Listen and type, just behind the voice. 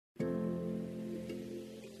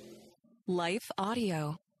Life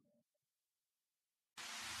Audio.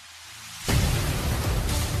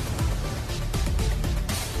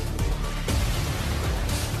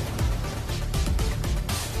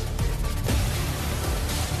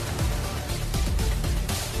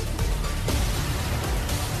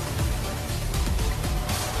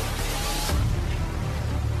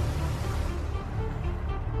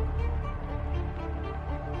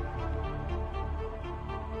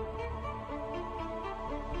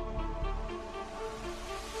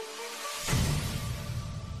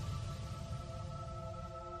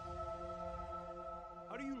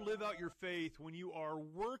 Live out your faith when you are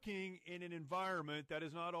working in an environment that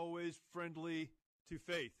is not always friendly to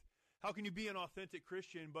faith? How can you be an authentic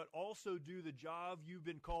Christian but also do the job you've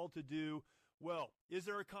been called to do well? Is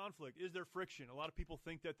there a conflict? Is there friction? A lot of people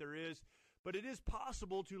think that there is, but it is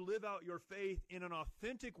possible to live out your faith in an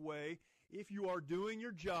authentic way if you are doing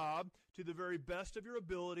your job to the very best of your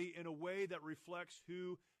ability in a way that reflects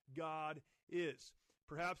who God is.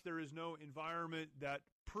 Perhaps there is no environment that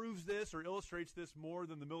proves this or illustrates this more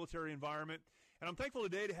than the military environment. And I'm thankful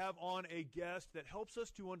today to have on a guest that helps us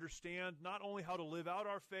to understand not only how to live out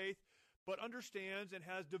our faith, but understands and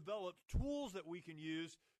has developed tools that we can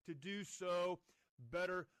use to do so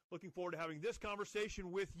better. Looking forward to having this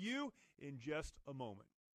conversation with you in just a moment.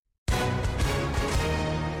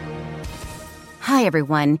 Hi,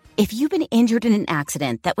 everyone. If you've been injured in an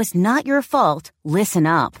accident that was not your fault, listen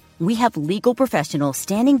up. We have legal professionals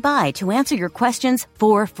standing by to answer your questions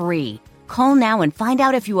for free. Call now and find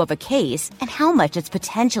out if you have a case and how much it's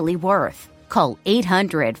potentially worth. Call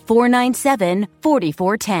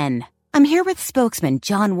 800-497-4410. I'm here with spokesman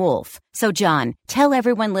John Wolf. So, John, tell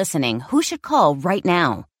everyone listening who should call right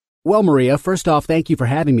now. Well, Maria, first off, thank you for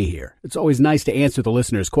having me here. It's always nice to answer the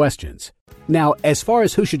listeners' questions. Now, as far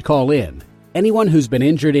as who should call in, anyone who's been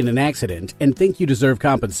injured in an accident and think you deserve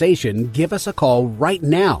compensation, give us a call right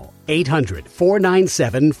now.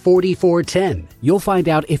 800-497-4410. You'll find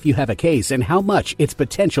out if you have a case and how much it's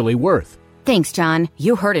potentially worth. Thanks, John.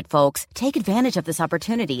 You heard it, folks. Take advantage of this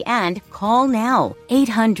opportunity and call now.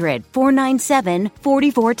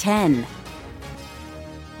 800-497-4410.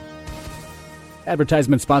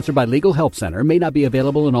 Advertisement sponsored by Legal Help Center. May not be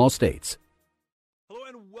available in all states. Hello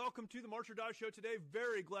and welcome to the March or Die Show today.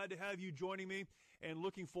 Very glad to have you joining me and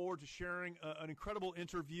looking forward to sharing an incredible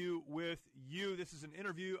interview with you. This is an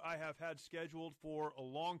interview I have had scheduled for a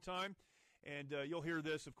long time, and you'll hear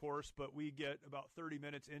this, of course, but we get about 30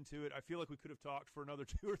 minutes into it. I feel like we could have talked for another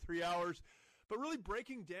 2 or 3 hours, but really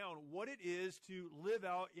breaking down what it is to live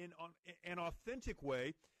out in an authentic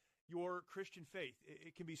way your Christian faith.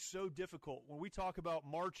 It can be so difficult. When we talk about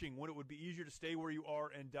marching, when it would be easier to stay where you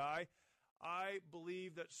are and die, I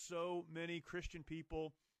believe that so many Christian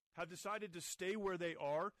people have decided to stay where they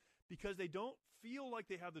are because they don't feel like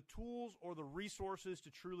they have the tools or the resources to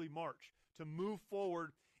truly march, to move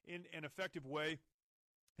forward in an effective way.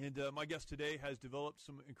 And my guest today has developed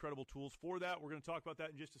some incredible tools for that. We're going to talk about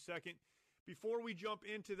that in just a second. Before we jump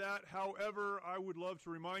into that, however, I would love to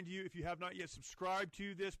remind you, if you have not yet subscribed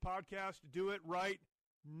to this podcast, do it right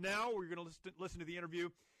now. We're going to listen to the interview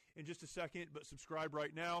in just a second, but subscribe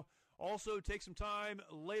right now. Also, take some time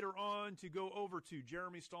later on to go over to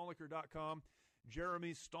jeremystalnicker.com,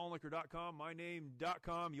 jeremystalnicker.com,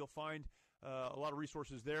 myname.com. You'll find a lot of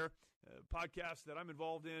resources there, podcasts that I'm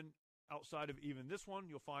involved in outside of even this one.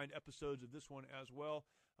 You'll find episodes of this one as well.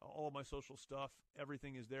 All of my social stuff,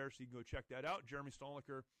 everything is there, so you can go check that out,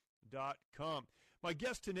 jeremystalnicker.com. My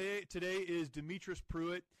guest today is Demetris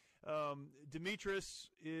Pruitt. Demetris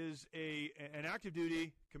is an active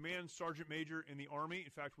duty command sergeant major in the Army. In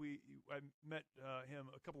fact, I met him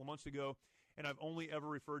a couple of months ago, and I've only ever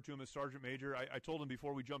referred to him as Sergeant Major. I told him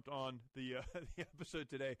before we jumped on the episode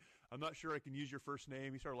today, I'm not sure I can use your first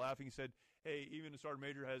name. He started laughing. He said, hey, even a Sergeant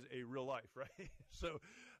Major has a real life, right? So,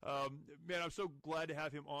 man, I'm so glad to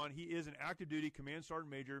have him on. He is an active duty command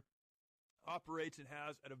sergeant major, operates and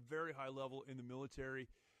has at a very high level in the military,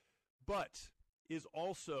 but is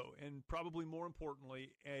also, and probably more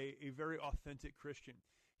importantly, a very authentic Christian.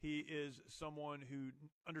 He is someone who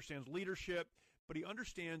understands leadership, but he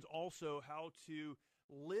understands also how to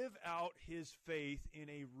live out his faith in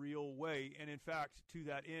a real way. And in fact, to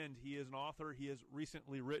that end, he is an author. He has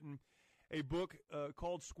recently written a book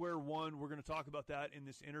called Square One. We're going to talk about that in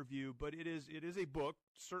this interview, but it is a book,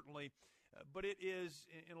 certainly, but it is,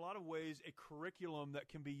 in a lot of ways, a curriculum that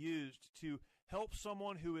can be used to help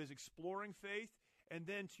someone who is exploring faith and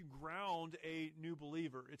then to ground a new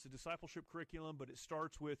believer. It's a discipleship curriculum, but it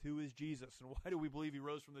starts with who is Jesus and why do we believe he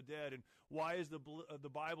rose from the dead and why is the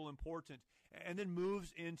Bible important, and then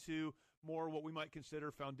moves into more what we might consider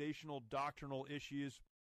foundational doctrinal issues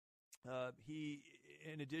He,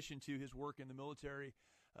 in addition to his work in the military,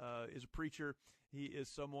 is a preacher. He is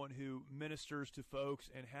someone who ministers to folks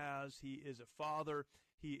and he is a father.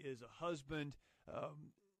 He is a husband.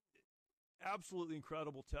 Absolutely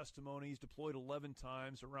incredible testimony. He's deployed 11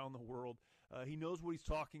 times around the world. He knows what he's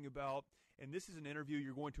talking about, and this is an interview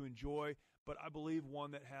you're going to enjoy, but I believe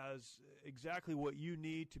one that has exactly what you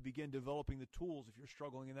need to begin developing the tools if you're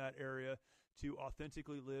struggling in that area to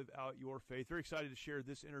authentically live out your faith. Very excited to share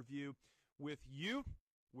this interview with you,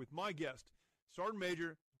 with my guest, Sergeant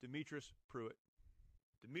Major Demetrius Pruitt.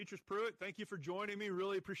 Demetrius Pruitt, thank you for joining me.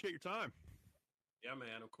 Really appreciate your time. Yeah,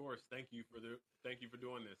 man, of course. Thank you for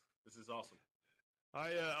doing this. This is awesome.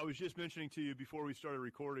 I was just mentioning to you before we started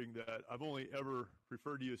recording that I've only ever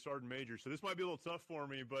referred to you as Sergeant Major, so this might be a little tough for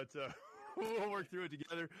me, but we'll work through it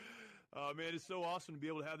together. Man, it's so awesome to be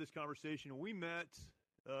able to have this conversation. We met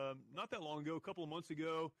not that long ago, a couple of months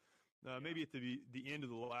ago, maybe at the end of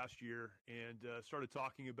the last year, and started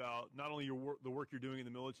talking about not only the work you're doing in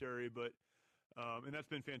the military, but and that's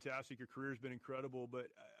been fantastic. Your career's been incredible, but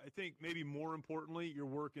I think maybe more importantly, your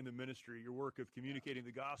work in the ministry, your work of communicating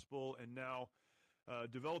the gospel, and now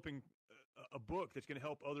developing a book that's going to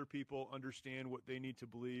help other people understand what they need to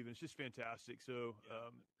believe. And it's just fantastic. So,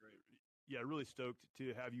 really stoked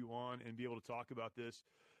to have you on and be able to talk about this.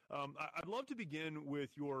 I'd love to begin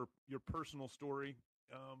with your personal story,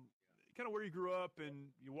 kind of where you grew up and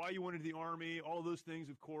why you went into the Army, all of those things,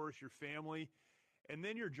 of course, your family, and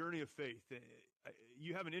then your journey of faith.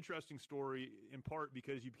 You have an interesting story in part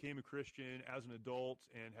because you became a Christian as an adult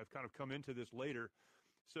and have kind of come into this later.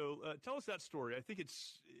 So tell us that story. I think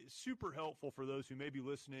it's super helpful for those who may be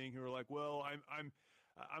listening who are like, well, I'm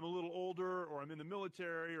a little older, or I'm in the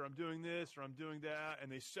military, or I'm doing this, or I'm doing that,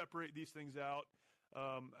 and they separate these things out.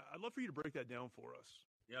 I'd love for you to break that down for us.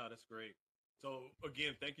 Yeah, that's great. So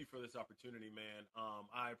again, thank you for this opportunity, man.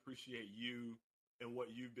 I appreciate you and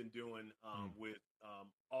what you've been doing with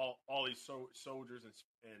all these soldiers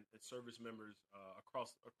and service members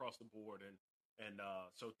across the board, and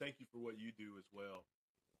so thank you for what you do as well.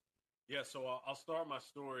 Yeah, so I'll start my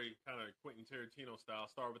story kind of Quentin Tarantino style.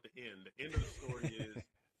 I'll start with the end. The end of the story is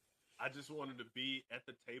I just wanted to be at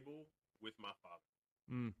the table with my father.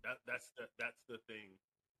 That's the thing.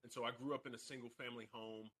 And so I grew up in a single family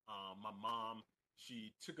home. My mom,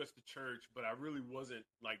 she took us to church, but I really wasn't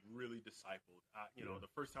like really discipled.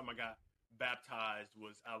 The first time I got baptized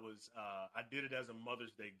I did it as a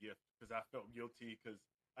Mother's Day gift because I felt guilty because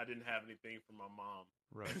I didn't have anything from my mom.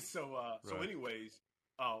 Right. So anyways,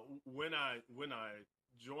 when I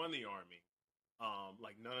joined the Army,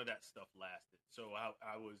 like none of that stuff lasted. So I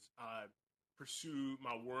pursued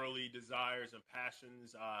my worldly desires and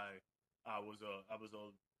passions. I was a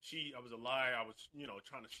liar. I was,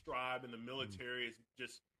 trying to strive in the military. It's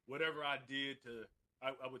just whatever I did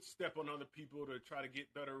I would step on other people to try to get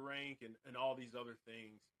better rank and all these other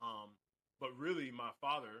things. But really my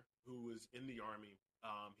father, who was in the Army,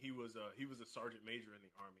 he was a sergeant major in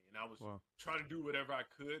the Army, and I was trying to do whatever I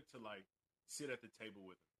could to like sit at the table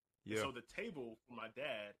with him. Yeah. So the table for my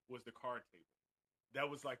dad was the card table. That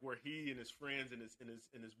was like where he and his friends and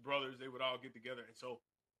his brothers, they would all get together. And so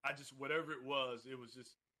I just, whatever it was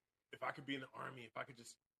just, if I could be in the Army, if I could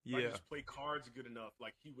just play cards good enough,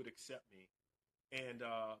 like he would accept me. And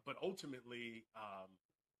but ultimately,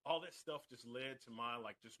 all that stuff just led to my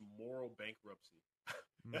like just moral bankruptcy.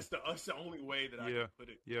 That's the only way that I can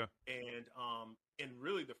put it. Yeah. And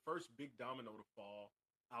really the first big domino to fall,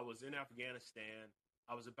 I was in Afghanistan.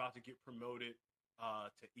 I was about to get promoted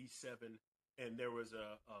to E7, and there was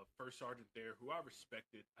a first sergeant there who I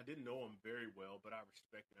respected. I didn't know him very well, but I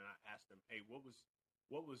respected, and I asked him, "Hey, what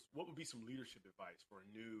would be some leadership advice for a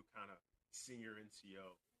new kind of senior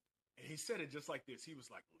NCO?" And he said it just like this. He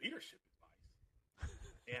was like, "Leadership advice,"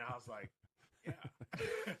 and I was like,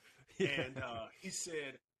 "Yeah." And he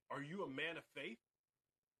said, "Are you a man of faith?"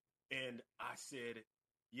 And I said,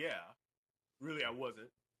 "Yeah." Really, I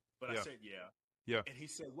wasn't, but I said, "Yeah." Yeah. And he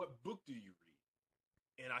said, "What book do you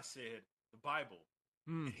read?" And I said, "The Bible."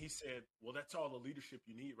 And he said, "Well, that's all the leadership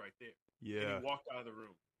you need right there." Yeah. And he walked out of the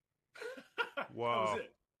room. Wow. That was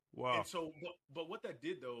it. Wow. And so, but what that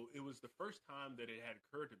did, though, it was the first time that it had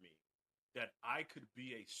occurred to me that I could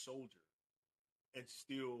be a soldier and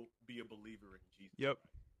still be a believer in Jesus. Yep.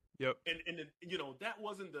 Christ. Yep. And that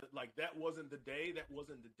wasn't the day. That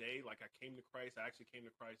wasn't the day. Like I came to Christ. I actually came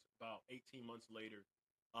to Christ about 18 months later,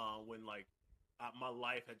 when my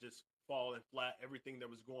life had just fallen flat. Everything that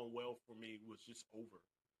was going well for me was just over,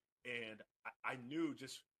 and I knew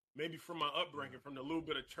just maybe from my upbringing, from the little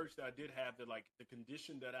bit of church that I did have, that like the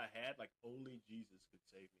condition that I had, like only Jesus could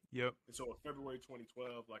save me. Yep. And so in February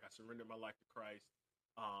 2012, like I surrendered my life to Christ.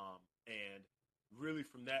 And really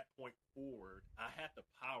from that point forward, I had the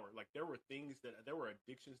power. Like there were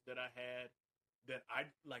addictions that I had that I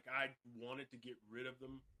wanted to get rid of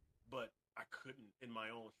them, but I couldn't in my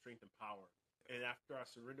own strength and power. And after I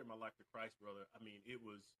surrendered my life to Christ, brother, I mean, it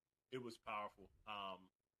was powerful.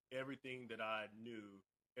 Everything that I knew,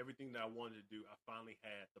 everything that I wanted to do, I finally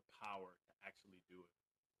had the power to actually do it.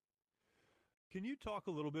 Can you talk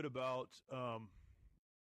a little bit about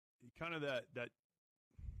kind of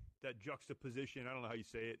that juxtaposition, I don't know how you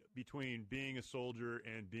say it, between being a soldier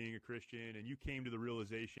and being a Christian, and you came to the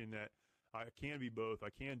realization that I can be both, I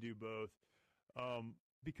can do both,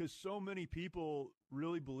 because so many people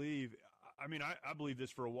really believe, I mean, I believe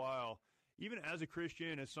this for a while, even as a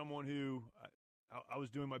Christian, as someone who, I was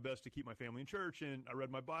doing my best to keep my family in church, and I read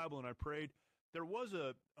my Bible, and I prayed, there was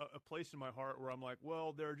a place in my heart where I'm like,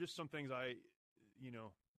 well, there are just some things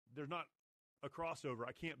there's not a crossover.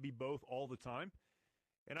 I can't be both all the time.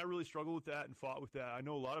 And I really struggled with that and fought with that. I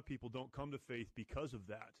know a lot of people don't come to faith because of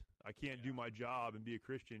that. I can't do my job and be a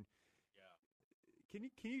Christian. Yeah.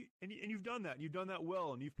 Can you, and you've done that, and you've done that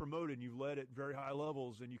well, and you've promoted, and you've led at very high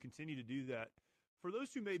levels, and you continue to do that. For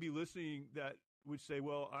those who may be listening that would say,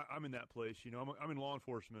 well, I'm in that place, I'm in law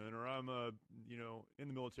enforcement, or I'm in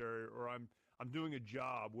the military, or I'm doing a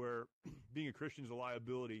job where being a Christian is a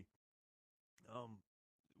liability.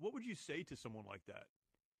 What would you say to someone like that?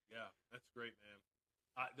 Yeah, that's great, man.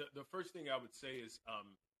 The first thing I would say is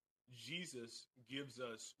Jesus gives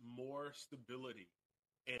us more stability,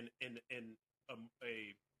 and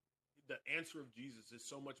the answer of Jesus is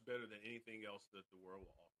so much better than anything else that the world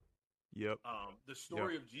will offer. Yep. The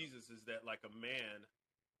story of Jesus is that, like a man,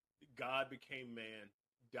 God became man,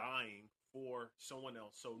 dying for someone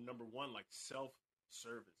else. So number one, like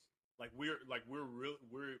self-service. Like we're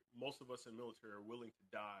most of us in military are willing to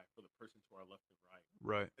die for the person to our left and right.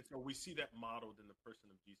 Right. And so we see that modeled in the person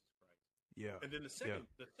of Jesus Christ. Yeah. And then the second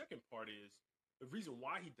part is the reason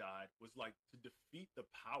why he died was like to defeat the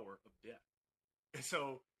power of death. And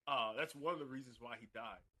so that's one of the reasons why he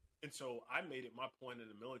died. And so I made it my point in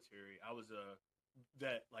the military. I was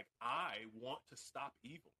that like I want to stop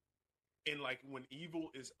evil. And like when evil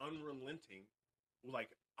is unrelenting, like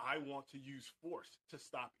I want to use force to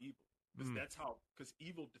stop evil. Because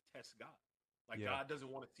evil detests God. Like God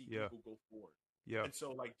doesn't want to see evil go forward. Yeah. And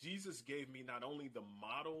so like Jesus gave me not only the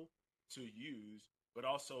model to use, but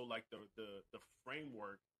also like the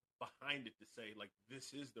framework behind it to say like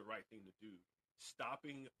this is the right thing to do.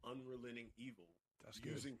 Stopping unrelenting evil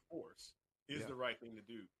using force is the right thing to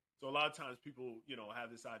do. So a lot of times people,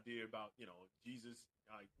 have this idea about, Jesus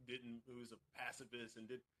who was a pacifist and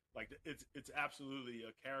did like it's absolutely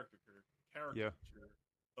a caricature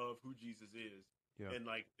of who Jesus is. Yeah. And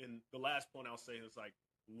like, and the last point I'll say is like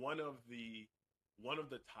one of the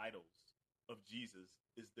titles of Jesus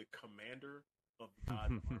is the commander of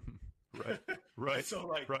God's army. Right. So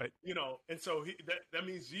like, and so that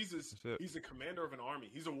means Jesus, he's the commander of an army.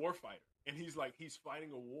 He's a war fighter, and he's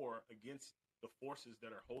fighting a war against the forces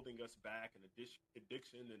that are holding us back and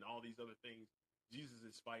addiction and all these other things. Jesus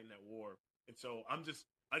is fighting that war. And so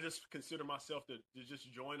I just consider myself to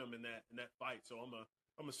just join him in that fight. So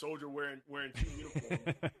I'm a soldier wearing two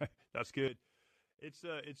uniforms. That's good. It's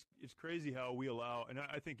crazy how we allow, and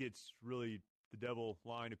I think it's really the devil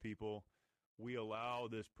lying to people. We allow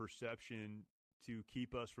this perception to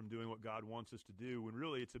keep us from doing what God wants us to do, when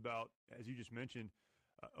really it's about, as you just mentioned,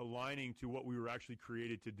 aligning to what we were actually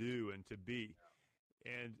created to do and to be.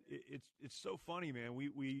 And it's so funny, man.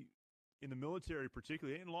 We in the military,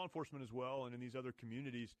 particularly, in law enforcement as well, and in these other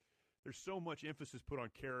communities, there's so much emphasis put on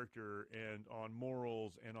character and on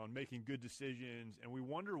morals and on making good decisions. And we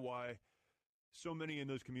wonder why so many in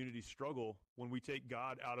those communities struggle when we take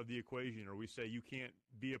God out of the equation, or we say you can't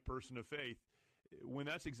be a person of faith, when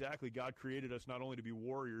that's exactly, God created us not only to be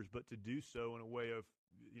warriors, but to do so in a way of,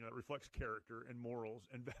 it reflects character and morals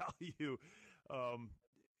and value. And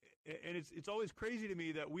it's always crazy to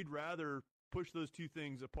me that we'd rather push those two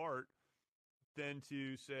things apart than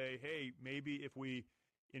to say, hey, maybe if we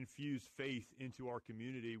infuse faith into our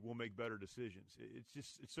community, we'll make better decisions.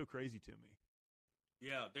 It's so crazy to me.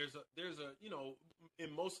 Yeah, there's a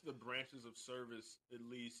in most of the branches of service, at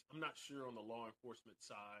least, I'm not sure on the law enforcement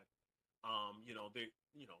side,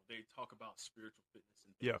 they talk about spiritual fitness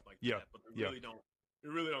and things like that, but they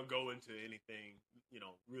really don't go into anything,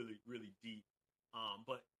 really, really deep.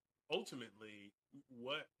 But ultimately,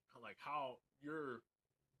 what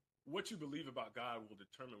you believe about God will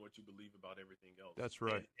determine what you believe about everything else. That's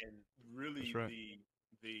right. And really, right.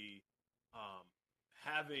 the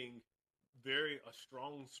having a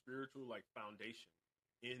strong spiritual foundation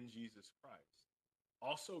in Jesus Christ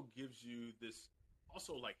also gives you this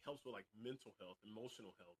also like helps with like mental health,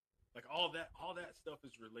 emotional health, like all that stuff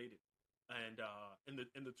is related. And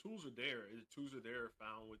the tools are there. The tools are there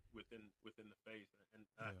found within the faith, and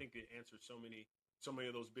I think it answers so many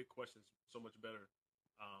of those big questions so much better.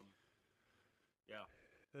 Yeah,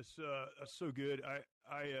 that's so good.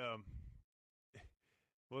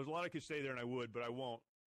 Well, there's a lot I could say there, and I would, but I won't.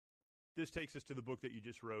 This takes us to the book that you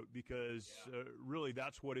just wrote, because really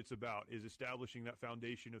that's what it's about, is establishing that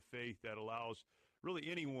foundation of faith that allows really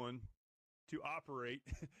anyone to operate,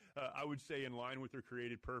 I would say, in line with their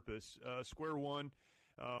created purpose. Square One,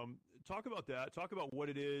 talk about that. Talk about what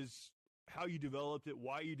it is, how you developed it,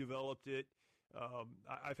 why you developed it.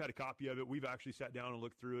 I've had a copy of it. We've actually sat down and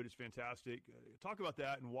looked through it. It's fantastic. Talk about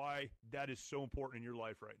that and why that is so important in your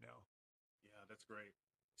life right now. Yeah, that's great.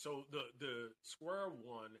 So the Square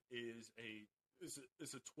One is a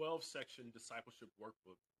 12-section discipleship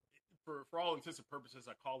workbook. For all intents and purposes,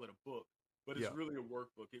 I call it a book, but it's really a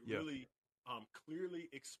workbook. It really clearly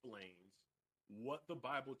explains what the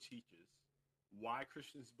Bible teaches, why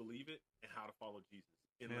Christians believe it, and how to follow Jesus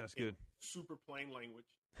in super plain language,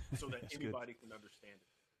 so that anybody can understand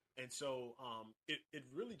it. And so it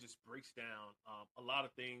really just breaks down a lot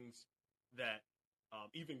of things that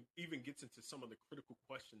even gets into some of the critical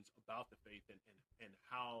questions about the faith and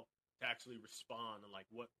how to actually respond, and like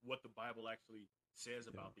what the Bible actually says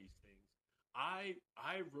about these things.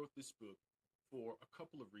 I wrote this book for a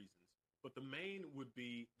couple of reasons, but the main would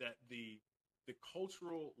be that the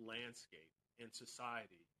cultural landscape in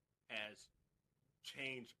society has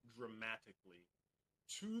changed dramatically,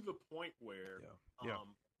 to the point where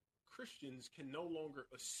Christians can no longer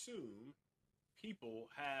assume people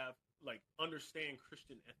have understand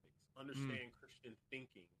Christian ethics, understand Christian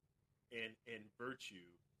thinking and virtue,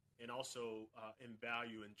 and also in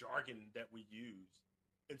value and jargon that we use.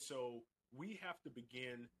 And so we have to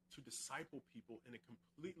begin to disciple people in a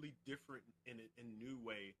completely different and new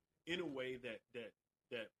way, in a way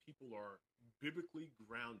that people are biblically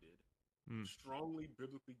grounded, strongly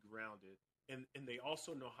biblically grounded, and they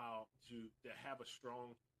also know how to have a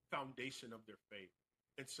strong foundation of their faith.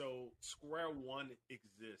 And so Square One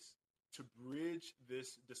exists to bridge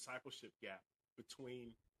this discipleship gap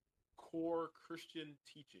between core Christian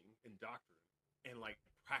teaching and doctrine and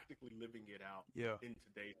practically living it out in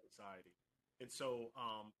today's society. And so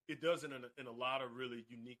it does it in a lot of really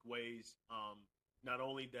unique ways. Not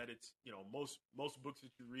only that it's, most books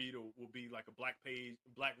that you read will be like a black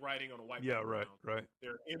writing on a white background. Right.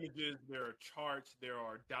 There are images, there are charts, there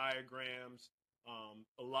are diagrams,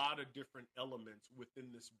 a lot of different elements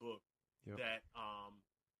within this book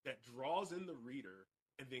that draws in the reader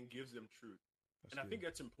and then gives them truth. I think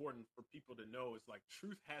that's important for people to know, is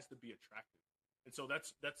truth has to be attractive. And so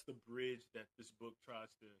that's the bridge that this book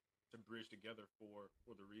tries to bridge together for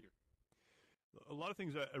the reader. A lot of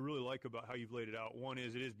things I really like about how you've laid it out. One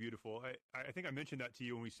is, it is beautiful. I think I mentioned that to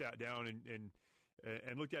you when we sat down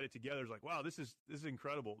and looked at it together. It's like, wow, this is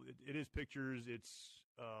incredible. It is pictures. It's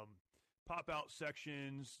pop out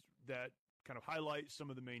sections that kind of highlight some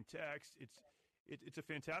of the main text. It's a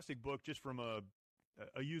fantastic book just from a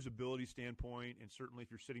usability standpoint, and certainly if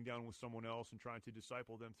you're sitting down with someone else and trying to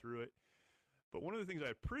disciple them through it. But one of the things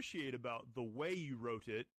I appreciate about the way you wrote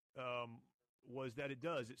it was that it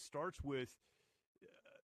starts with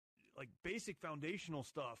basic foundational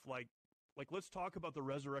stuff, like let's talk about the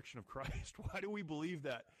resurrection of Christ. Why do we believe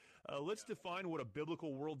that? Let's define what a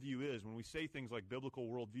biblical worldview is. When we say things like biblical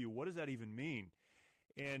worldview, what does that even mean?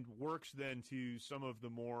 And works then to some of the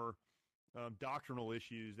more doctrinal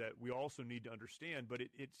issues that we also need to understand. But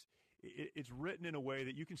it's written in a way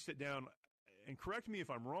that you can sit down, and correct me if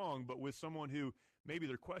I'm wrong, but with someone who maybe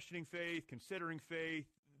they're questioning faith, considering faith,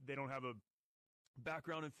 they don't have a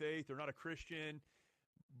background in faith, they're not a Christian,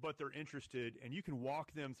 but they're interested, and you can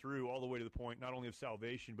walk them through all the way to the point not only of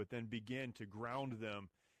salvation, but then begin to ground them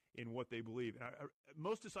in what they believe. And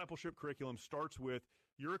most discipleship curriculum starts with,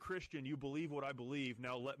 you're a Christian, you believe what I believe,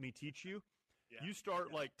 now let me teach you. Yeah. You start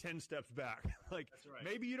 10 steps back. That's right.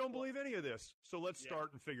 Maybe you don't believe any of this, so let's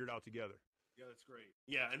start and figure it out together. Yeah, that's great.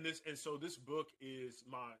 Yeah, and so this book is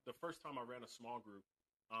the first time I ran a small group.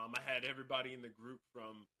 I had everybody in the group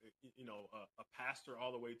from a pastor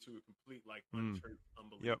all the way to a complete unchurched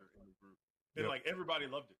unbeliever in the group, and everybody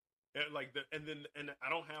loved it. And and I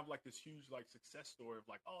don't have this huge success story of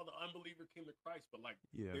the unbeliever came to Christ, but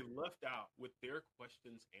they left out with their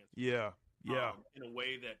questions answered. In a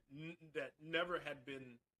way that never had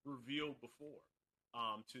been revealed before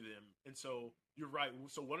to them. And so you're right.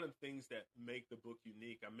 So one of the things that make the book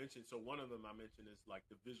unique, one of them I mentioned is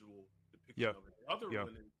the visual depiction of it. The other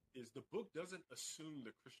one is the book doesn't assume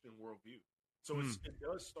the Christian worldview. So it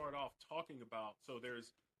does start off talking about, so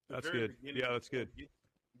there's the That's very good. beginning. Yeah, that's good.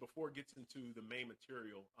 Before it gets into the main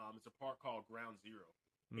material, it's a part called Ground Zero.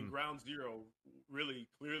 And Mm. Ground Zero really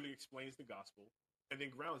clearly explains the gospel. And then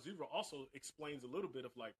Ground Zero also explains a little bit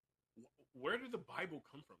of like, where did the Bible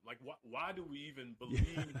come from? Like, why do we even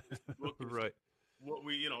believe this book is Right. what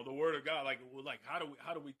we, the Word of God? Like how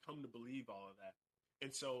do we come to believe all of that?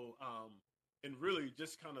 And so, and really,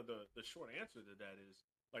 just kind of the short answer to that is,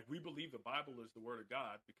 like, we believe the Bible is the Word of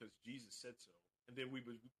God because Jesus said so, and then we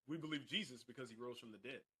believe Jesus because He rose from the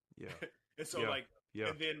dead. Yeah. And so, Yeah.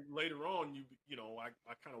 and then later on,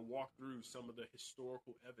 I kind of walk through some of the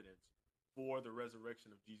historical evidence for the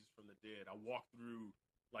resurrection of Jesus from the dead. I walk through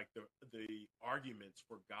like the arguments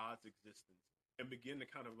for God's existence and begin to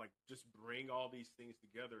kind of like just bring all these things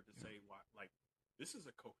together to say, why, like, this is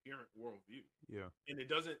a coherent worldview. Yeah. And it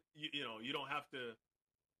doesn't, you don't have to,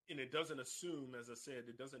 and it doesn't assume, as I said,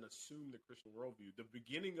 it doesn't assume the Christian worldview. The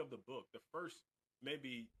beginning of the book, the first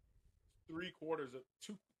maybe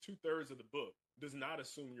two-thirds of the book does not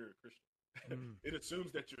assume you're a Christian. It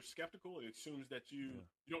assumes that you're skeptical. It assumes that you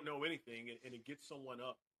don't know anything, and it gets someone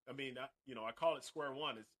up. I mean, I call it square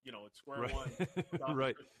one. It's square Right. one. About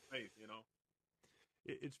Right. the Christian faith,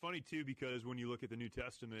 It's funny, too, because when you look at the New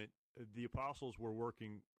Testament, the apostles were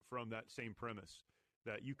working from that same premise,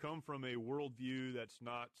 that you come from a worldview that's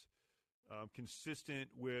not consistent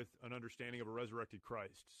with an understanding of a resurrected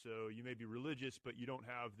Christ. So you may be religious, but you don't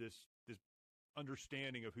have this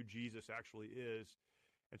understanding of who Jesus actually is.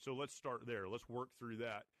 And so let's start there. Let's work through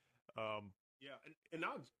that. Yeah, and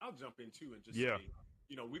I'll jump in, too, and just Yeah. say,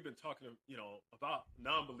 we've been talking, about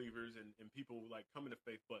non-believers and people like coming to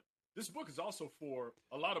faith, but this book is also for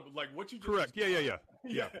a lot of, like, what you just Correct.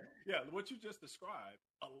 Yeah. yeah, what you just described.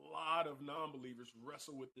 A lot of non-believers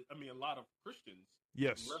wrestle with a lot of Christians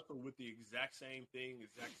Yes. wrestle with the exact same thing,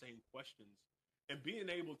 exact same questions, and being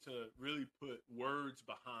able to really put words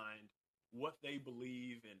behind what they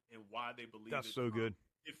believe and why they believe That's it. so good.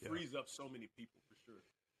 It frees up so many people for sure.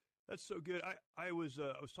 That's so good. I was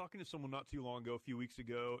talking to someone not too long ago, a few weeks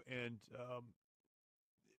ago, and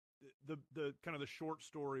the kind of the short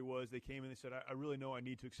story was they came and they said, I really know I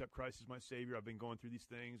need to accept Christ as my Savior. I've been going through these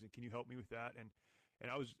things, and can you help me with that? And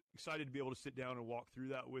I was excited to be able to sit down and walk through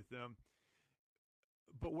that with them.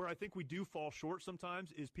 But where I think we do fall short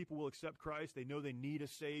sometimes is people will accept Christ. They know they need a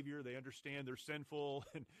Savior. They understand they're sinful,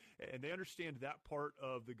 and they understand that part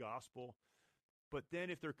of the gospel. But then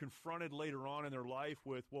if they're confronted later on in their life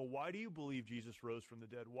with, well, why do you believe Jesus rose from the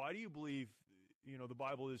dead? Why do you believe, the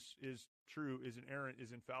Bible is true, is inerrant,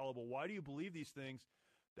 is infallible? Why do you believe these things?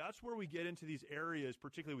 That's where we get into these areas,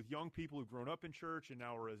 particularly with young people who've grown up in church and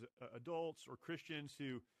now are as adults, or Christians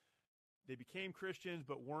who they became Christians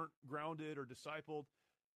but weren't grounded or discipled.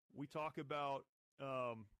 We talk about,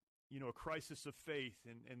 a crisis of faith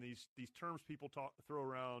and these terms people throw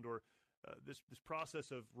around, or this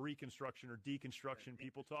process of reconstruction or deconstruction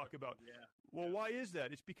people talk about. Well, why is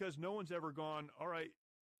that? It's because no one's ever gone, all right,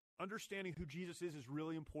 understanding who Jesus is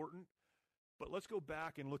really important, but let's go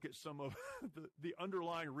back and look at some of the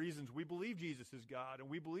underlying reasons we believe Jesus is God, and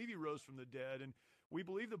we believe He rose from the dead, and we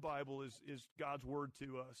believe the Bible is God's word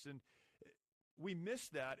to us. And we miss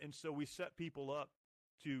that, and so we set people up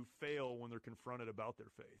to fail when they're confronted about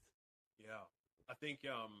their faith. Yeah, I think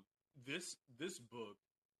this book,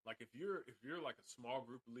 like if you're like a small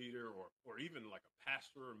group leader or even like a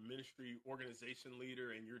pastor or ministry organization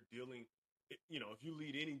leader, and you're dealing, if you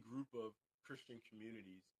lead any group of Christian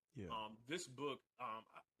communities, this book,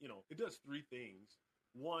 it does three things.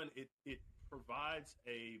 One, it provides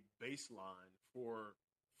a baseline for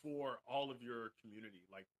all of your community,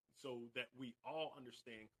 like, so that we all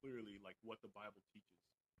understand clearly like what the Bible teaches.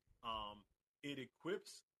 It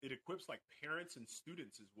equips like parents and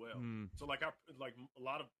students as well. So like a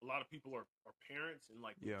lot of people are parents, and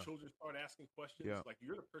like when children start asking questions, like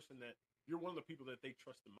you're one of the people that they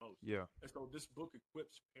trust the most. Yeah. And so this book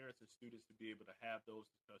equips parents and students to be able to have those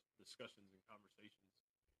discussions and conversations.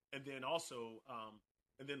 And then also,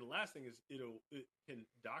 and then the last thing is it can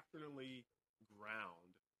doctrinally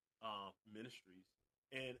ground ministries.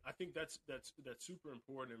 And I think that's super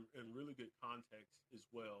important and really good context as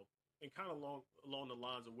well. And kind of along the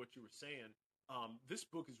lines of what you were saying, this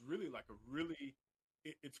book is really like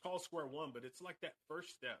it's called Square One, but it's like that first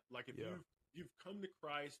step. Like if you've come to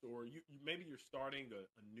Christ, or you maybe you're starting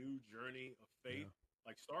a new journey of faith,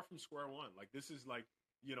 like start from square one. Like this is like,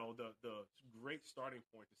 the great starting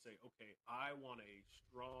point to say, okay, I want a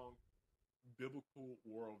strong biblical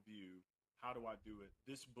worldview. How do I do it?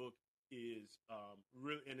 This book is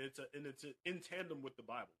really, and it's in tandem with the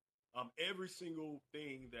Bible. Every single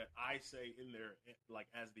thing that I say in there, like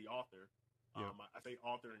as the author, I say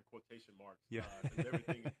author in quotation marks. Yeah. 'Cause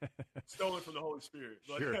everything stolen from the Holy Spirit.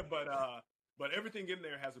 But, Sure. but everything in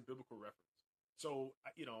there has a biblical reference. So,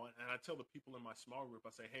 and I tell the people in my small group, I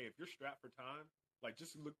say, hey, if you're strapped for time, like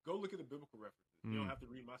just go look at the biblical references. You don't have to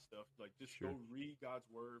read my stuff. Like just Sure. go read God's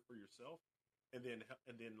word for yourself, and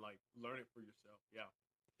then like learn it for yourself. Yeah,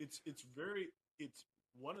 it's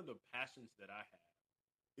one of the passions that I have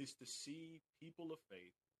is to see people of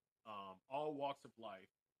faith, all walks of life,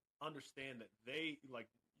 understand that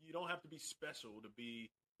you don't have to be special to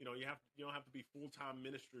be, you don't have to be full-time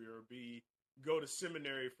ministry or go to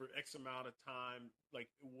seminary for X amount of time. Like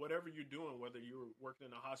whatever you're doing, whether you're working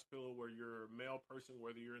in a hospital, where you're a male person,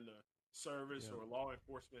 whether you're in the service or law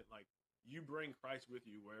enforcement, like you bring Christ with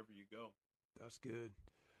you wherever you go. That's good.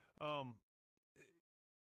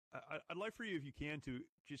 I'd like for you, if you can, to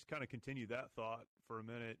just kind of continue that thought for a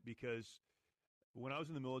minute, because when I was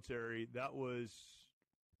in the military, that was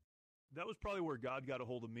probably where God got a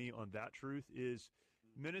hold of me on that truth. Is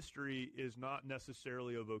ministry is not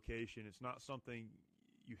necessarily a vocation. It's not something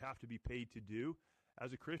you have to be paid to do.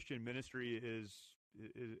 As a Christian, ministry is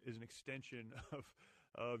an extension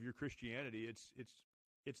of your Christianity.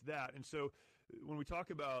 It's that. And so when we talk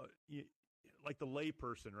about like the lay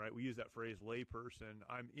person, right? We use that phrase, lay person.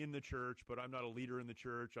 I'm in the church, but I'm not a leader in the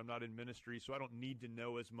church. I'm not in ministry, so I don't need to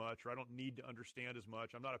know as much, or I don't need to understand as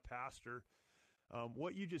much. I'm not a pastor.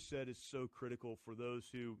 What you just said is so critical for those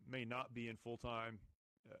who may not be in full-time,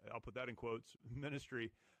 I'll put that in quotes,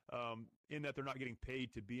 ministry, in that they're not getting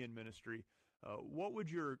paid to be in ministry. What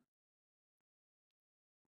would your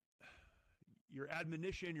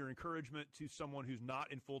admonition, your encouragement to someone who's not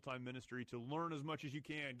in full-time ministry to learn as much as you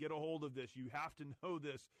can, get a hold of this, you have to know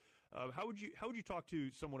this. How would you talk to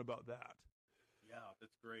someone about that? Yeah,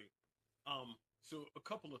 that's great. So a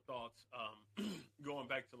couple of thoughts, going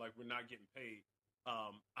back to like, we're not getting paid.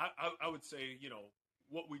 I would say,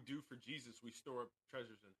 what we do for Jesus, we store up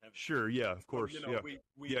treasures in heaven. Sure. Yeah, of course. So,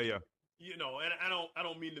 yeah. And I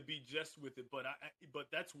don't mean to be just with it, but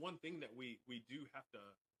that's one thing that we do have to,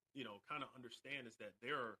 kind of understand, is that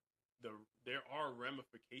there are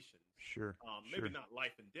ramifications. Sure. Maybe not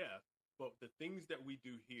life and death, but the things that we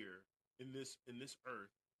do here in this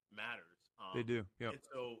earth matters. They do. Yeah.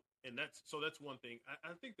 And that's one thing.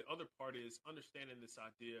 I think the other part is understanding this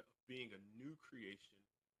idea of being a new creation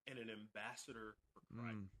and an ambassador for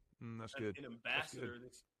Christ. That's good. An ambassador,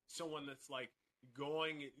 that's someone that's like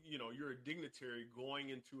going, you're a dignitary going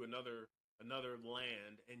into another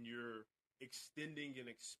land, and you're extending and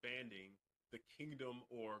expanding the kingdom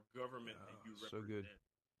or government that you represent. So good.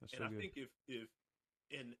 That's and so I good. think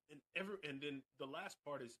and then the last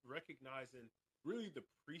part is recognizing really the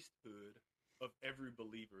priesthood of every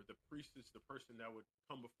believer. The priest is the person that would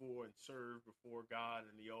come before and serve before God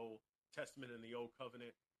in the Old Testament and the Old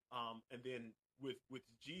Covenant. And then with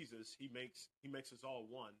Jesus, he makes us all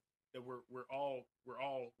one. That we are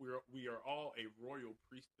all a royal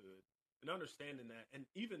priesthood, and understanding that. And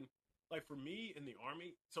even like for me in the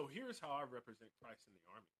Army, so here's how I represent Christ in the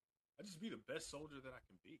Army. I just be the best soldier that I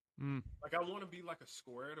can be. Like I want to be like a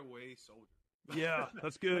squared away soldier. Yeah,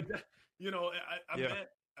 that's good. I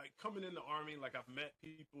met coming in the Army, like I've met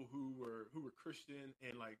people who were Christian,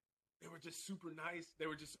 and like they were just super nice. They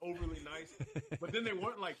were just overly nice, but then they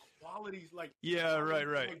weren't like qualities. Like right.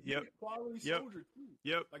 Like, Yep. Quality soldier too.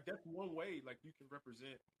 Yep. Like that's one way. Like you can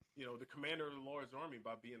represent, the commander of the Lord's Army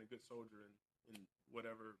by being a good soldier in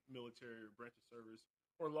whatever military or branch of service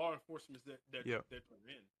or law enforcement that you're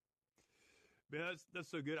in. Man, that's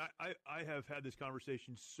so good. I have had this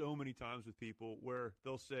conversation so many times with people where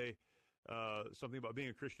they'll say something about being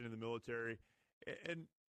a Christian in the military, and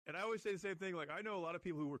I always say the same thing. Like I know a lot of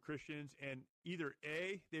people who were Christians, and either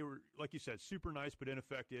A, they were, like you said, super nice but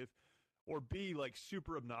ineffective, or B, like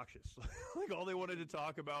super obnoxious. Like all they wanted to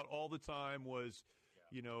talk about all the time was,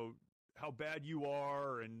 how bad you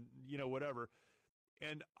are and, whatever.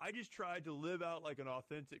 And I just tried to live out like an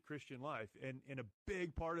authentic Christian life. And a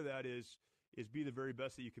big part of that is be the very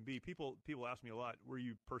best that you can be. People ask me a lot, were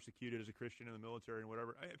you persecuted as a Christian in the military and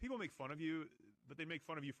whatever? People make fun of you, but they make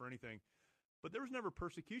fun of you for anything. But there was never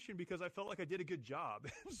persecution because I felt like I did a good job.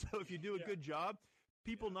 So if you do a good job,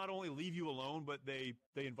 people not only leave you alone, but they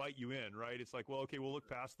invite you in, right? It's like, well, okay, we'll look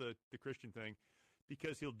past the Christian thing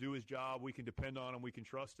because he'll do his job. We can depend on him. We can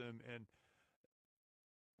trust him. And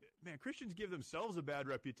man, Christians give themselves a bad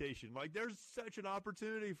reputation. Like there's such an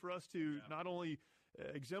opportunity for us to not only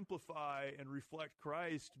exemplify and reflect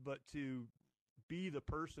Christ, but to be the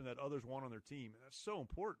person that others want on their team. And that's so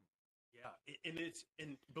important. Yeah.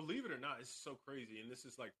 And believe it or not, it's so crazy. And this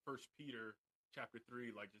is like 1 Peter chapter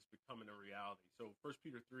 3, like just becoming a reality. So 1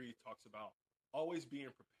 Peter 3 talks about always being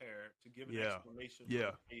prepared to give an Yeah. explanation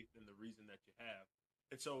Yeah. for the faith and the reason that you have.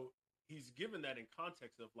 And so he's given that in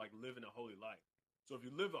context of like living a holy life. So if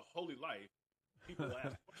you live a holy life, people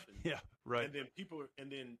ask questions. Yeah, right. And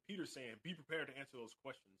then Peter's saying, be prepared to answer those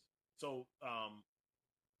questions. So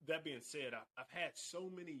that being said, I've had so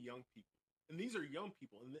many young people, and these are young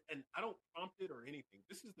people, and I don't prompt it or anything.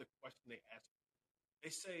 This is the question they ask me. They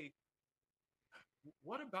say,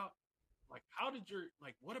 what about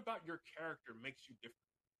what about your character makes you different?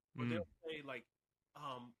 Or they'll say like,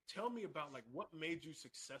 tell me about like what made you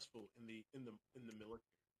successful in the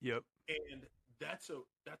military. Yep. And that's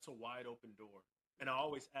a wide open door. And I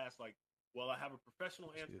always ask like, well, I have a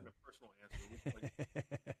professional answer and a personal answer.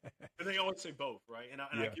 And they always say both, right? And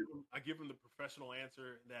I give them the professional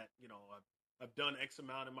answer that, you know, I've done X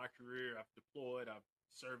amount in my career. I've deployed, I've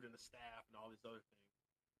served in the staff and all these other things.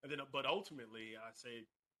 And then, but ultimately I say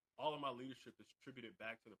all of my leadership is attributed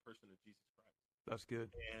back to the person of Jesus Christ. That's good.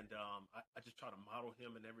 And I just try to model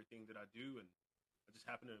him in everything that I do. And I just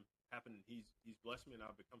happen. He's blessed me and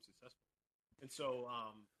I've become successful. And so,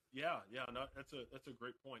 no, that's a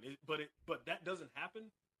great point. But that doesn't happen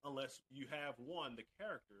unless you have one, the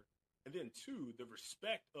character, and then two, the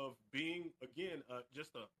respect of being, again,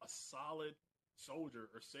 just a solid soldier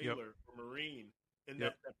or sailor or Marine. And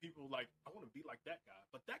that people like, I want to be like that guy,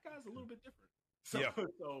 but that guy's a little bit different. So,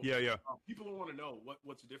 people want to know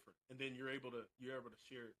what's different, and then you're able to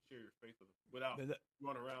share your faith with them without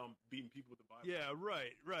running around beating people with the Bible. Yeah,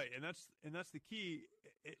 right, and that's the key.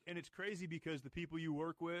 And it's crazy because the people you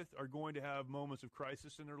work with are going to have moments of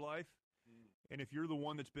crisis in their life, and if you're the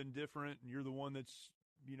one that's been different, and you're the one that's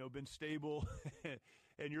been stable,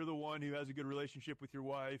 and you're the one who has a good relationship with your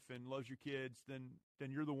wife and loves your kids, then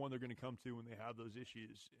you're the one they're going to come to when they have those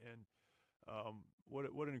issues. And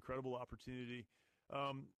what an incredible opportunity.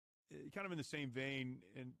 Kind of in the same vein,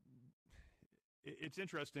 and it's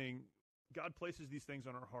interesting, God places these things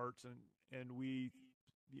on our hearts, and we,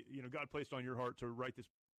 God placed on your heart to write this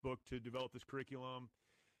book, to develop this curriculum,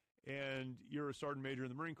 and you're a sergeant major in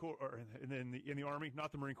the Marine Corps, or in the Army,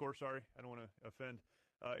 not the Marine Corps, sorry, I don't want to offend,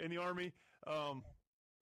 in the Army.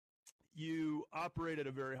 You operate at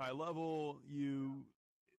a very high level, you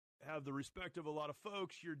have the respect of a lot of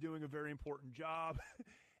folks, you're doing a very important job,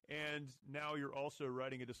 and now you're also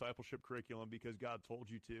writing a discipleship curriculum because God told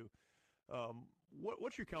you to.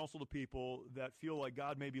 What's your counsel to people that feel like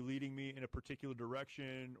God may be leading me in a particular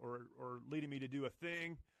direction or leading me to do a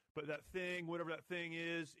thing, but that thing, whatever that thing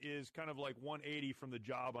is kind of like 180 from the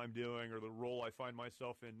job I'm doing or the role I find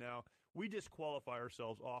myself in now? We disqualify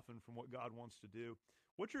ourselves often from what God wants to do.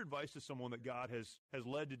 What's your advice to someone that God has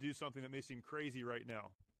led to do something that may seem crazy right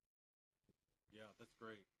now? Yeah, that's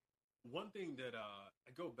great. One thing that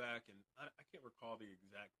I go back, and I can't recall the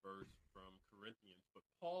exact verse from Corinthians, but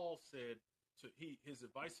Paul said his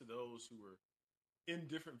advice to those who were in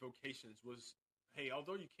different vocations was, hey,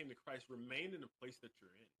 although you came to Christ, remain in the place that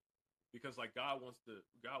you're in, because like God wants to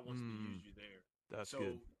use you there. That's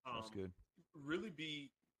good. That's good. Really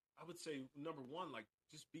I would say, number one, like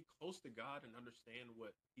just be close to God and understand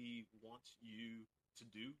what he wants you to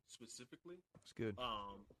do specifically. That's good.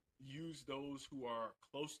 Use those who are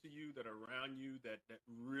close to you, that are around you, that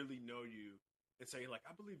really know you, and say, like,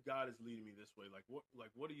 I believe God is leading me this way. Like,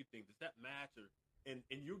 what do you think? Does that match? And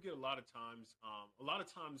you'll get a lot of times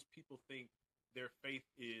people think their faith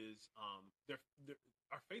is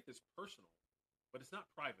our faith is personal, but it's not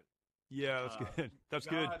private. Yeah, that's good. That's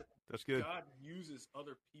good. That's good. God uses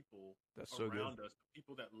other people good. around us, the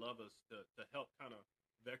people that love us, to help kind of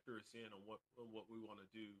vector us in on what we want to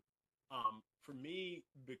do. For me,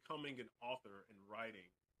 becoming an author and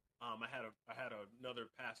writing, I had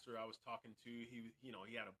another pastor I was talking to. He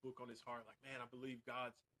had a book on his heart. Like, man, I believe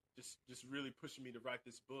God's just really pushing me to write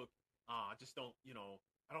this book. I just don't,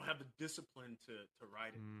 I don't have the discipline to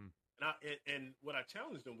write it. And what I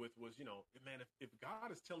challenged him with was, man, if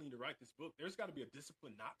God is telling you to write this book, there's got to be a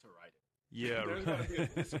discipline not to write it. Yeah, there's got to be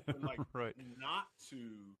a discipline not to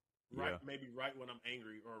maybe write when I'm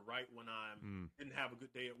angry, or write when I didn't have a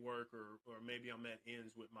good day at work, or maybe I'm at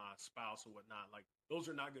ends with my spouse or whatnot. Like, those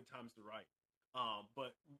are not good times to write.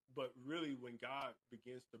 But really, when God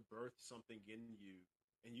begins to birth something in you,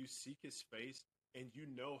 and you seek his face, and you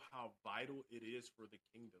know how vital it is for the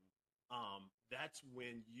kingdom, that's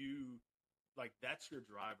when that's your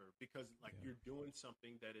driver, because you're doing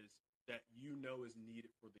something that is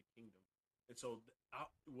needed for the kingdom. And so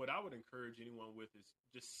what I would encourage anyone with is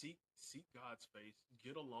just seek God's face,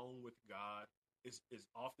 get alone with God as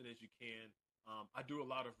often as you can. I do a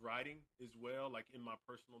lot of writing as well, like in my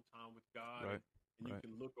personal time with God. Right. And you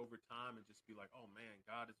can look over time and just be like, oh man,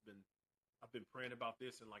 God has been I've been praying about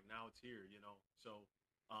this, and like now it's here, you know. So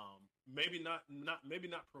maybe not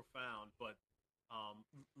profound, but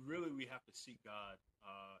really we have to seek God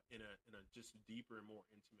in a just deeper and more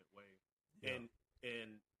intimate way. Yeah.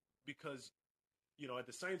 And because, you know, at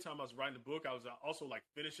the same time I was writing the book, I was also like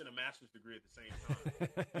finishing a master's degree at the same time,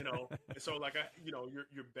 you know. And so like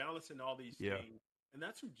you're balancing all these things, and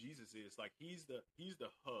that's who Jesus is. Like he's the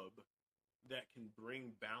hub that can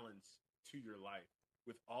bring balance to your life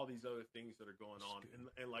with all these other things that are going on.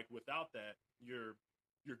 And like without that, you're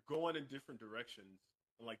going in different directions.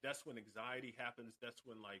 And like that's when anxiety happens. That's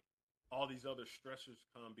when like all these other stressors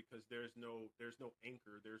come, because there's no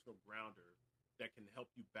anchor, there's no grounder that can help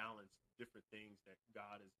you balance different things that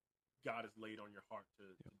God has laid on your heart to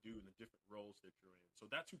do in the different roles that you're in. So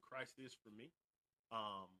that's who Christ is for me,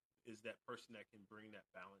 is that person that can bring that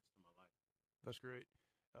balance to my life. That's great.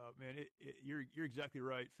 Man, you're exactly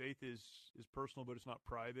right. Faith is personal, but it's not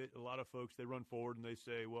private. A lot of folks, they run forward and they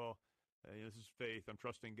say, well, this is faith. I'm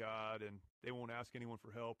trusting God, and they won't ask anyone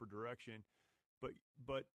for help or direction. But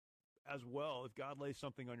as well, if God lays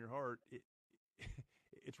something on your heart,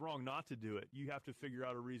 it's wrong not to do it. You have to figure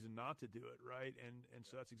out a reason not to do it, right? And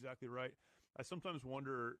so that's exactly right. I sometimes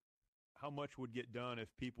wonder how much would get done if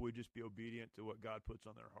people would just be obedient to what God puts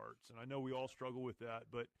on their hearts. And I know we all struggle with that,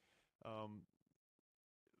 but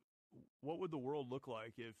what would the world look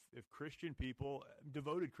like if Christian people,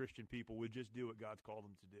 devoted Christian people, would just do what God's called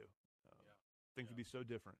them to do? Things would be so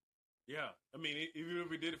different. Yeah. I mean, even if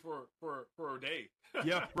we did it for a day.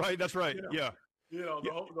 Yeah, right. That's right. You know? Yeah. You know,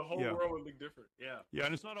 the whole world would look different. Yeah. Yeah,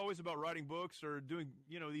 and it's not always about writing books or doing,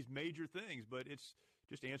 these major things, but it's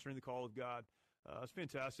just answering the call of God. It's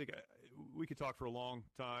fantastic. We could talk for a long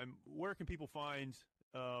time. Where can people find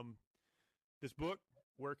this book?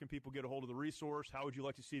 Where can people get a hold of the resource? How would you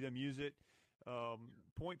like to see them use it?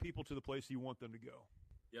 Point people to the place you want them to go.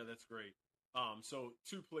 Yeah, that's great. So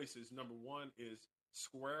 2 places. Number 1 is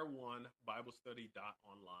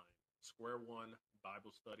square1biblestudy.online.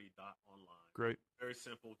 square1biblestudy.online. Great. Very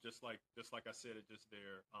simple. Just like I said it just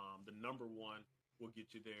there. The number 1 will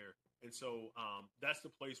get you there. And so that's the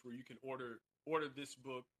place where you can order this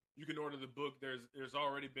book. You can order the book. There's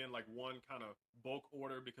already been like one kind of bulk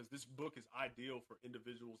order, because this book is ideal for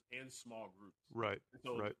individuals and small groups. Right.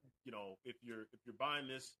 So right. If you're buying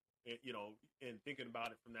this, and thinking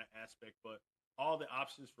about it from that aspect, but all the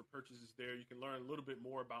options for purchases there. You can learn a little bit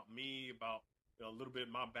more about me, about a little bit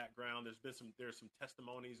of my background. There's some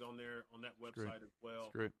testimonies on there on that website as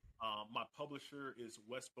well. That's great. My publisher is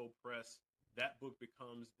Westbow Press. That book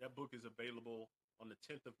is available on the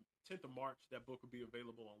 10th of March. That book will be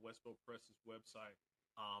available on Westbow Press's website.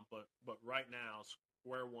 But right now,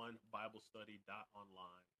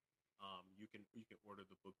 square1biblestudy.online. You can order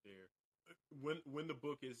the book there. When the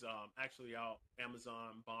book is actually out,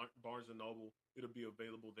 Amazon, Barnes & Noble, it'll be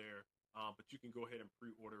available there. But you can go ahead and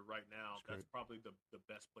pre-order right now. That's probably the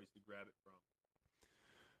best place to grab it from.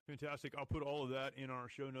 Fantastic. I'll put all of that in our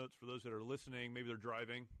show notes for those that are listening. Maybe they're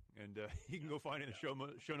driving, and you can go find it in the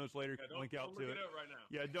show notes later. Link out to it. Don't look it up right now.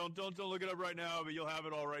 Yeah, don't look it up right now, but you'll have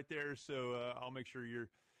it all right there. So I'll make sure you're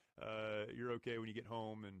okay when you get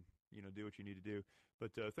home, and do what you need to do.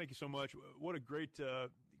 But thank you so much. What a great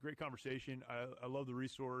conversation. I love the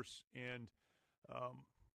resource, and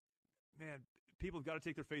man, people have got to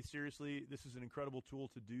take their faith seriously. This is an incredible tool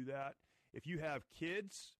to do that. If you have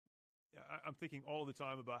kids, I'm thinking all the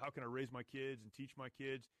time about how can I raise my kids and teach my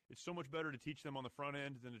kids. It's so much better to teach them on the front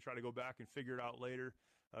end than to try to go back and figure it out later.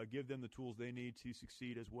 Give them the tools they need to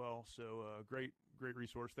succeed as well. So great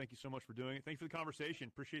resource. Thank you so much for doing it. Thank you for the conversation.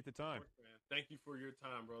 Appreciate the time. Course, man. Thank you for your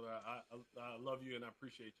time, brother. I love you, and I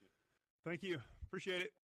appreciate you. Thank you. Appreciate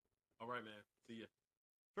it. All right, man. See ya.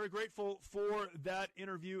 Very grateful for that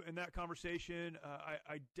interview and that conversation.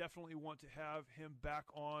 I definitely want to have him back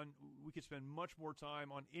on. We could spend much more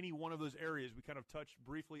time on any one of those areas we kind of touched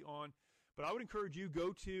briefly on. But I would encourage you,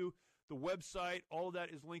 go to the website. All of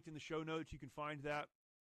that is linked in the show notes. You can find that.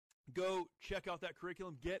 Go check out that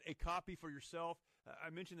curriculum. Get a copy for yourself.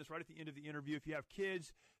 I mentioned this right at the end of the interview. If you have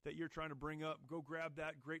kids that you're trying to bring up, go grab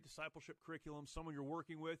that great discipleship curriculum, someone you're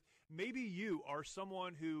working with. Maybe you are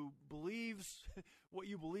someone who believes what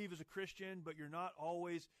you believe as a Christian, but you're not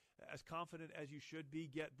always as confident as you should be.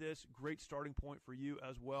 Get this great starting point for you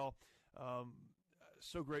as well.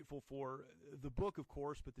 So grateful for the book, of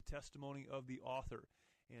course, but the testimony of the author.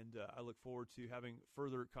 And I look forward to having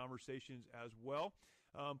further conversations as well.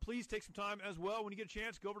 Please take some time as well. When you get a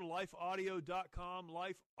chance, go over to lifeaudio.com,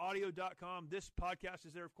 lifeaudio.com. This podcast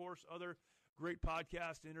is there, of course. Other great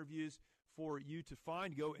podcast interviews for you to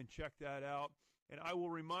find. Go and check that out. And I will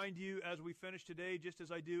remind you as we finish today, just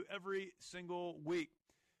as I do every single week,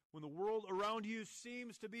 When the world around you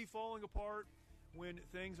seems to be falling apart, when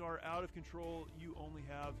things are out of control, you only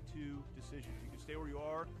have two decisions. You can stay where you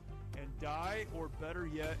are and die, or better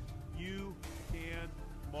yet, you can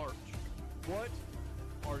march. What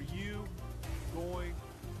are you going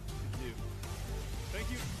to do?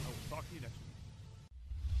 Thank you. I will talk to you next week.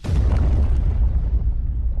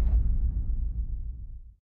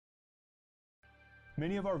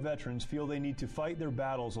 Many of our veterans feel they need to fight their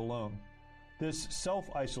battles alone. This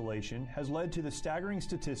self-isolation has led to the staggering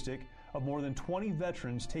statistic of more than 20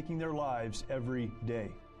 veterans taking their lives every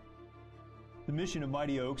day. The mission of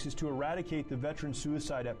Mighty Oaks is to eradicate the veteran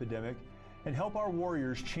suicide epidemic and help our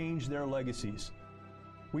warriors change their legacies.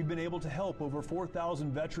 We've been able to help over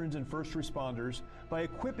 4,000 veterans and first responders by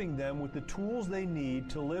equipping them with the tools they need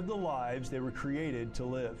to live the lives they were created to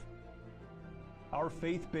live. Our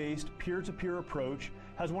faith-based, peer-to-peer approach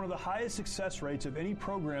has one of the highest success rates of any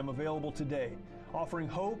program available today, offering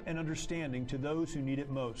hope and understanding to those who need it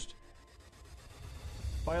most.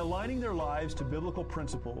 By aligning their lives to biblical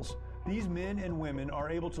principles, these men and women are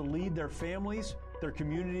able to lead their families, their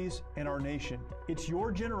communities, and our nation. It's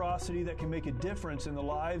your generosity that can make a difference in the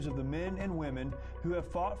lives of the men and women who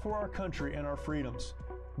have fought for our country and our freedoms.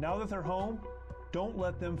 Now that they're home, don't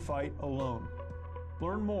let them fight alone.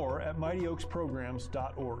 Learn more at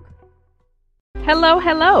mightyoaksprograms.org.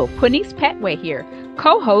 Hello, Quinice Petway here,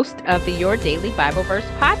 co-host of the Your Daily Bible Verse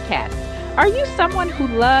podcast. Are you someone who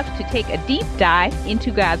loves to take a deep dive into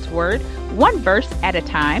God's Word, one verse at a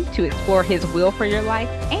time, to explore His will for your life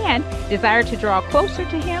and desire to draw closer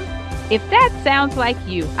to Him? If that sounds like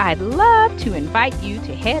you, I'd love to invite you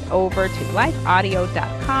to head over to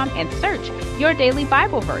lifeaudio.com and search Your Daily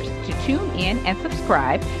Bible Verse to tune in and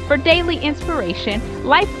subscribe for daily inspiration,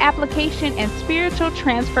 life application, and spiritual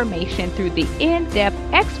transformation through the in-depth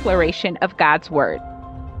exploration of God's Word.